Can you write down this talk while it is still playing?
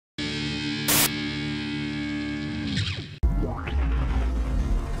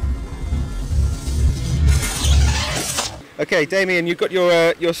Okay, Damien, you've got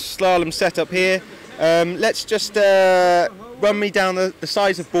your slalom setup here. Let's just run me down the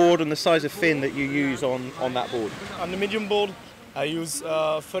size of board and the size of fin that you use on that board. On the medium board, I use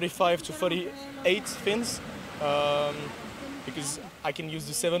 35 to 38 fins because I can use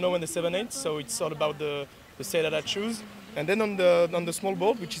the 7.0 and the 7.8, so it's all about the sail that I choose. And then on the small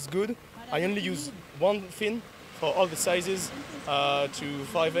board, which is good, I only use one fin for all the sizes to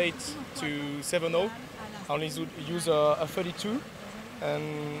 5.8 to 7.0. I only use a 32, and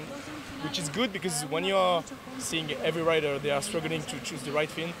which is good because when you are seeing every rider, they are struggling to choose the right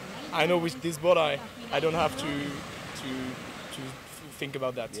fin. I know with this board, I don't have to think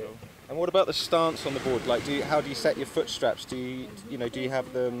about that. Yeah. So. And what about the stance on the board? Like, how do you set your foot straps? Do you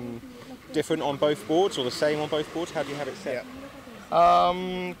have them different on both boards or the same on both boards? How do you have it set?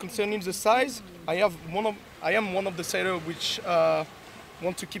 Yeah. Concerning the size, I am one of the sailors which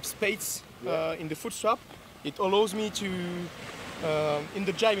want to keep space in the foot strap. It allows me to, in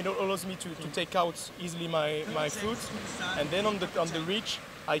the jibe, it allows me to take out easily my foot, and then on the reach,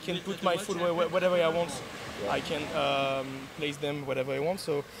 I can put my foot wherever I want. Yeah. I can place them wherever I want.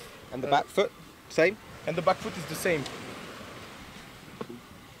 So, and the back foot, same. And the back foot is the same.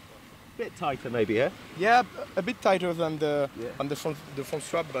 Bit tighter, maybe, yeah. Yeah, a bit tighter than the front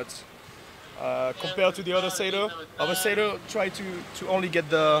strap, but compared to the other sailor try to only get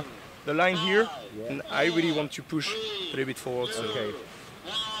the line here, and I really want to push a little bit forward. So. Okay.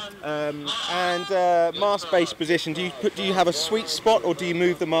 And mast base position. Do you have a sweet spot, or do you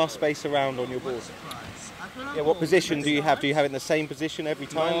move the mast base around on your board? Yeah. What position do you have? Do you have it in the same position every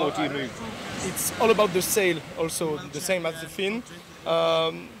time, or do you move? It's all about the sail. Also, the same as the fin.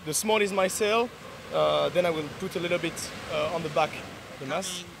 The small is my sail. Then I will put a little bit on the back, the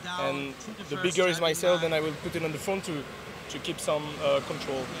mast, and the bigger is my sail. Then I will put it on the front to keep some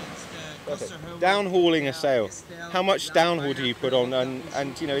control. Perfect. Downhauling a sail. How much downhaul do you put on,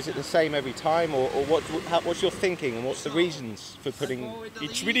 and is it the same every time, or what's your thinking, and what's the reasons for putting?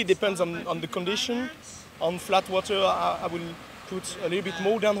 It really depends on the condition. On flat water, I will put a little bit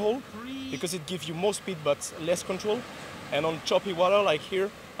more downhaul because it gives you more speed but less control. And on choppy water like here,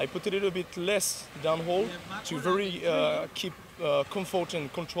 I put a little bit less downhaul to very keep comfort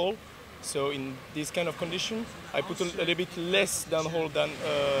and control. So in this kind of condition, I put a little bit less downhaul than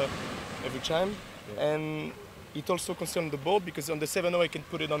every time. Yeah. And it also concerns the board because on the 7.0 I can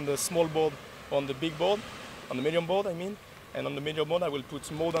put it on the small board or on the big board, on the medium board I mean. And on the medium board I will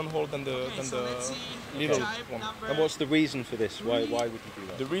put more downhaul than the little one. And what's the reason for this? Why would you do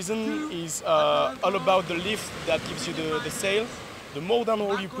that? The reason is all about the lift that gives you the sail. The more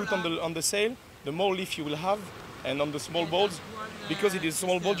downhaul you put on the sail, the more lift you will have. And on the small boards, because it is a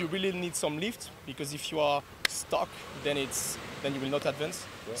small board, you really need some lift. Because if you are stuck, then you will not advance.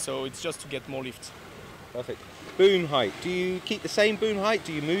 Yeah. So it's just to get more lift. Perfect. Boom height. Do you keep the same boom height?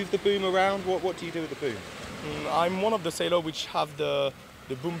 Do you move the boom around? What do you do with the boom? I'm one of the sailors which have the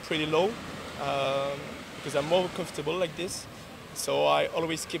boom pretty low because I'm more comfortable like this. So I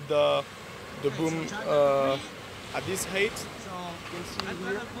always keep the boom at this height. You can see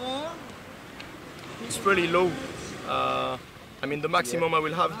here. It's pretty low. I mean the maximum I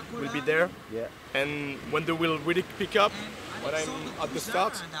will have will be there. Yeah. And when the wheel really pick up, when I'm at the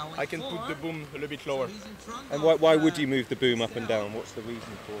start, I can put the boom a little bit lower. And why would you move the boom up and down? What's the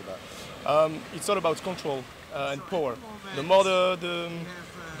reason for that? It's all about control and power. The more the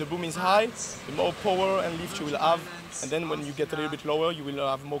boom is high, the more power and lift you will have. And then when you get a little bit lower, you will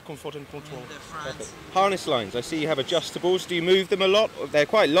have more comfort and control. Perfect. Harness lines, I see you have adjustables. Do you move them a lot? They're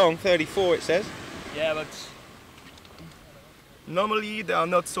quite long, 34 it says. Yeah, but normally they are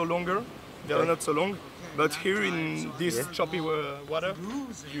not so longer. They are not so long. But here in this choppy water,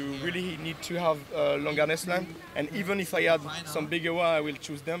 you really need to have a long harness line. And even if I had some bigger one, I will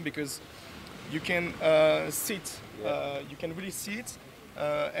choose them because you can sit, you can really sit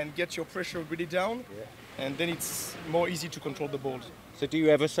and get your pressure really down. Yeah. And then it's more easy to control the board. So do you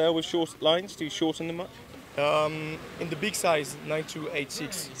ever sail with short lines? Do you shorten them much? In the big size, 9 to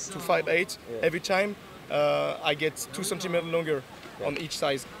 8.6 to 5.8, every time I get 2 centimeters longer. On each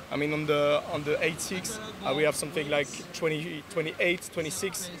size. I mean on the 8.6 we have something like 28,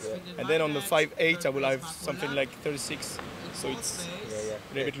 26, and then on the 5.8 I will have something like 36, so it's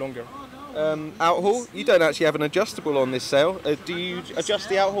a little bit longer. Outhaul, you don't actually have an adjustable on this sail. Do you adjust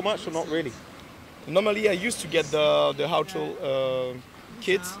the outhaul much or not really? Normally I used to get the outhaul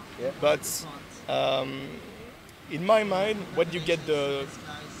kit, but in my mind when you get the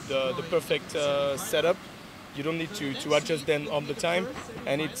perfect setup, you don't need to adjust them all the time,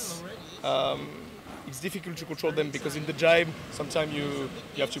 and it's difficult to control them because in the jibe sometimes you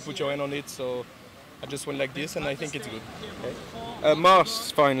have to put your hand on it, so I just went like this, and I think it's good. Okay.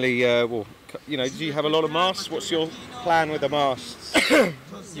 Masts, finally. Well, you know, do you have a lot of masts? What's your plan with the masts?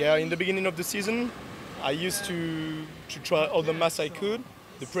 Yeah, in the beginning of the season, I used to try all the masts I could.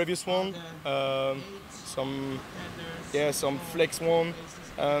 The previous one, some flex one,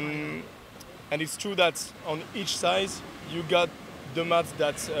 and it's true that on each size you got the mast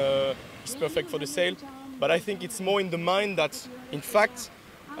that is perfect for the sail. But I think it's more in the mind that, in fact,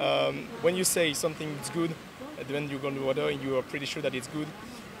 when you say something is good, then you go in the water and you are pretty sure that it's good.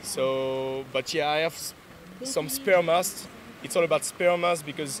 So, but yeah, I have some spare mast. It's all about spare mast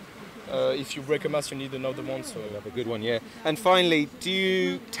because if you break a mast, you need another one. So you have a good one, yeah. And finally, do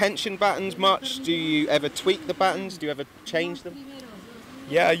you tension battens much? Do you ever tweak the battens? Do you ever change them?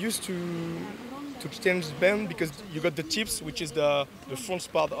 Yeah, I used to change the batten because you got the tips, which is the front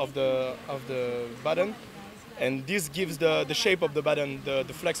part of the batten, and this gives the shape of the batten,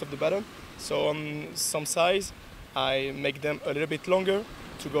 the flex of the batten. So on some size, I make them a little bit longer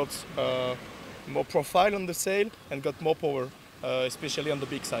to get more profile on the sail and got more power, especially on the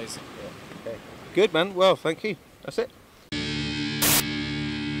big size. Yeah. Okay. Good, man. Well, thank you. That's it.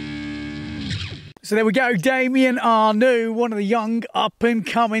 So there we go, Damien Arnoux, one of the young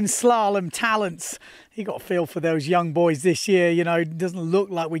up-and-coming slalom talents. He got a feel for those young boys this year. You know, it doesn't look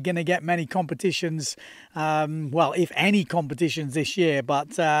like we're going to get many competitions, well, if any competitions this year,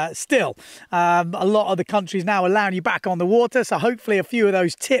 but still, a lot of the countries now allowing you back on the water, so hopefully a few of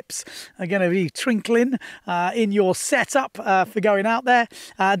those tips are going to be trinkling in your setup for going out there.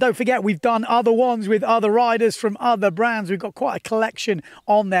 Don't forget, we've done other ones with other riders from other brands. We've got quite a collection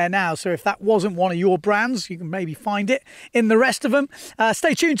on there now, so if that wasn't one of your brands, you can maybe find it in the rest of them.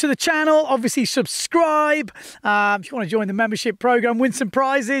 Stay tuned to the channel, obviously subscribe. If you want to join the membership program, win some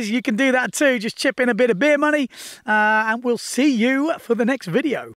prizes, you can do that too. Just chip in a bit of beer money, and we'll see you for the next video.